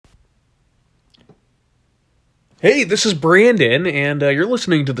Hey, this is Brandon, and you're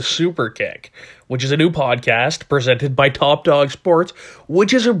listening to the Superkick, which is a new podcast presented by Top Dog Sports,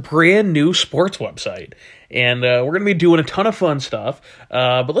 which is a brand new sports website. And we're going to be doing a ton of fun stuff,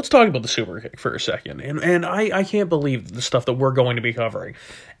 but let's talk about the Superkick for a second. And I can't believe the stuff that we're going to be covering.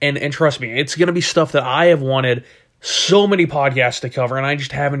 And trust me, it's going to be stuff that I have wanted so many podcasts to cover, and I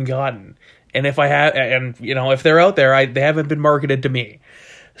just haven't gotten. And if I have, and if they're out there, they haven't been marketed to me.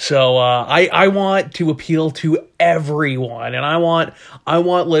 So I want to appeal to everyone, and I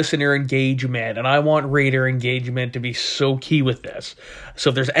want listener engagement, and I want reader engagement to be so key with this. So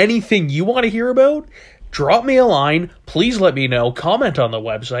if there's anything you want to hear about, drop me a line. Please let me know. Comment on the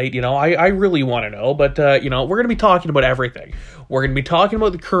website. I really want to know. But, we're going to be talking about everything. We're going to be talking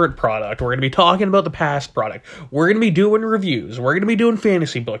about the current product. We're going to be talking about the past product. We're going to be doing reviews. We're going to be doing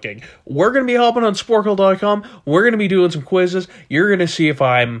fantasy booking. We're going to be hopping on Sporkle.com. We're going to be doing some quizzes. You're going to see if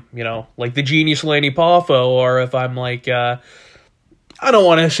I'm, like the genius Lanny Poffo, or if I'm like, I don't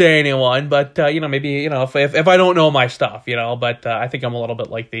want to say anyone, but, maybe, if I don't know my stuff, but I think I'm a little bit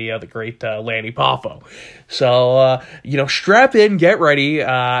like the great Lanny Poffo. So, strap in, get ready.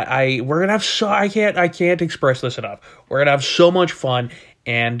 We're going to have I can't express this enough. We're going to have so much fun.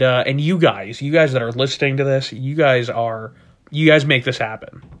 And you guys that are listening to this, you guys make this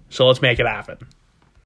happen. So let's make it happen.